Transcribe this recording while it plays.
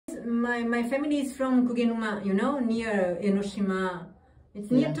my family is from Kugenuma, you know, near Enoshima. It's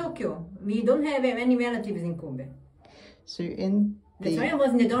near Tokyo. We don't have any relatives in Kobe. So you're in That's why I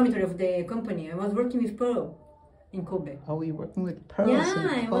was in the dormitory of the company. I was working with Pearl in Kobe. Oh, you're working with Pearl Yeah,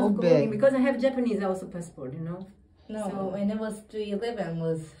 in I was Kobe. going because I have Japanese also passport, you know. No, So, when it was 311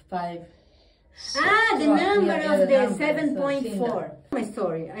 was 5. the number of the number, 7.4. My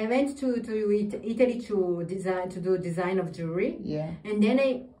story. I went to Italy to do design of jewelry. Yeah. And then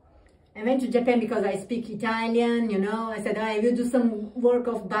I went to Japan because I speak Italian, you know. I said, I will do some work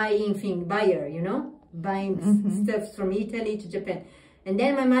of buyer, you know, buying stuff from Italy to Japan. And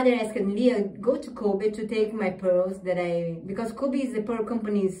then my mother asked me, Leah, go to Kobe to take my pearls because Kobe is the pearl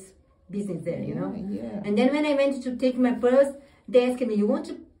company's business there, you know. Yeah. And then when I went to take my pearls, they asked me, you want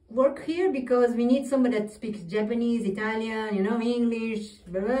to work here because we need somebody that speaks Japanese, Italian, you know, English,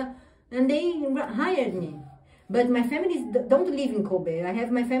 blah, blah. And they hired me. But my family don't live in Kobe. I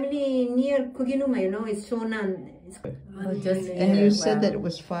have my family near Kuginuma, you know, it's Shonan. And you said that it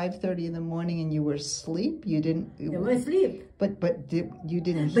was 5:30 in the morning and you were asleep? You didn't... I was asleep. But you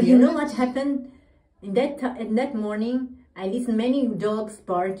didn't hear But you know it? what happened? In that morning, I listened many dogs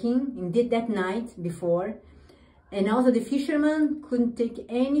barking that night before. And also the fishermen couldn't take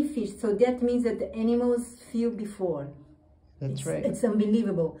any fish. So that means that the animals feel before. That's right. It's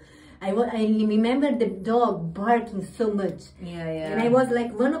unbelievable. I remember the dog barking so much. Yeah. And I was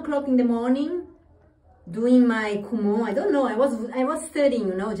like 1 o'clock in the morning doing my kumon. I don't know. I was studying,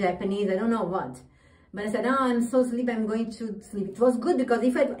 you know, Japanese. I don't know what. But I said, oh, I'm so sleepy. I'm going to sleep. It was good because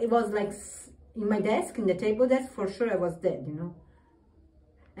if it was like in my desk, in the table desk, for sure I was dead, you know.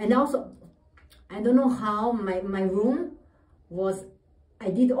 And also, I don't know how my room was.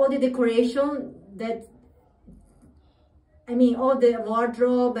 I did all the decoration that. I mean, all the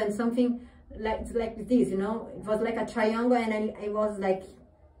wardrobe and something like this, you know. It was like a triangle, and I was like,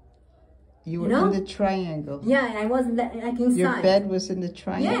 you were know? in the triangle. Yeah, and I was like inside. Your bed was in the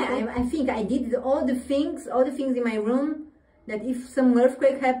triangle? Yeah, I think I did all the things in my room that if some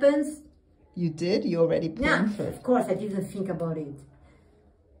earthquake happens. You did? You already planned for it? Of course, I didn't think about it.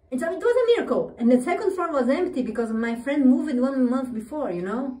 And so it was a miracle. And the second floor was empty because my friend moved 1 month before, you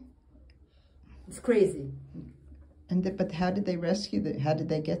know. It's crazy. But how did they rescue you? How did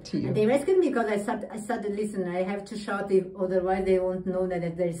they get to you? And they rescued me because I started listening. I have to shout, otherwise they won't know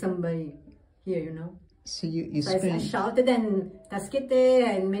that there is somebody here, you know. So you so screamed. I shouted and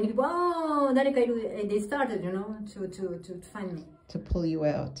Taskete, and many people, oh, and they started, you know, to find me. To pull you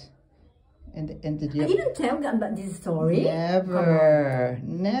out. And did you? I didn't tell them about this story. Never.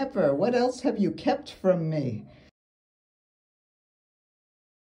 What else have you kept from me?